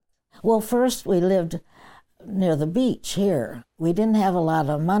Well, first we lived near the beach here. We didn't have a lot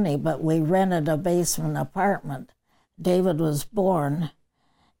of money, but we rented a basement apartment. David was born,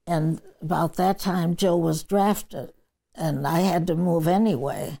 and about that time Joe was drafted, and I had to move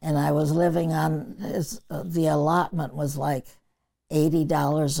anyway. And I was living on the allotment was like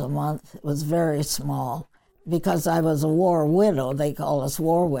 $80 a month. It was very small. Because I was a war widow, they call us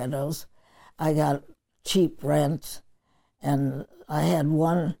war widows, I got cheap rent, and I had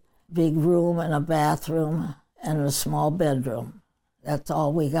one big room and a bathroom and a small bedroom. That's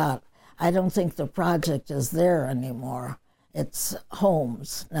all we got. I don't think the project is there anymore. It's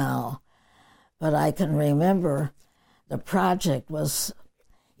homes now. But I can remember the project was,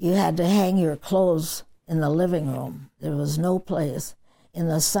 you had to hang your clothes in the living room. There was no place. In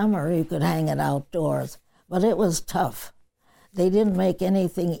the summer, you could hang it outdoors. But it was tough. They didn't make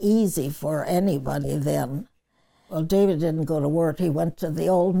anything easy for anybody then. Well, David didn't go to work. He went to the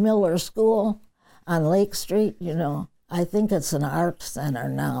old Miller School on Lake Street, you know. I think it's an art center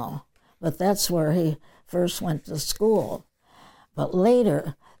now, but that's where he first went to school. But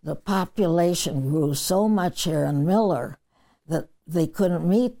later, the population grew so much here in Miller that they couldn't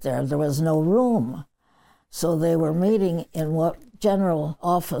meet there. There was no room. So they were meeting in what general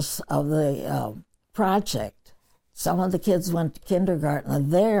office of the project. Some of the kids went to kindergarten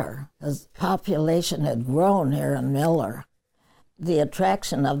there because population had grown here in Miller. The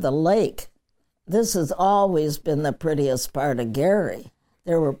attraction of the lake, this has always been the prettiest part of Gary.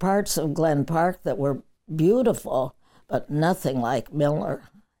 There were parts of Glen Park that were beautiful, but nothing like Miller.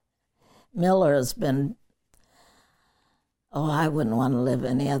 Miller has been, I wouldn't want to live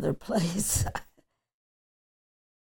any other place.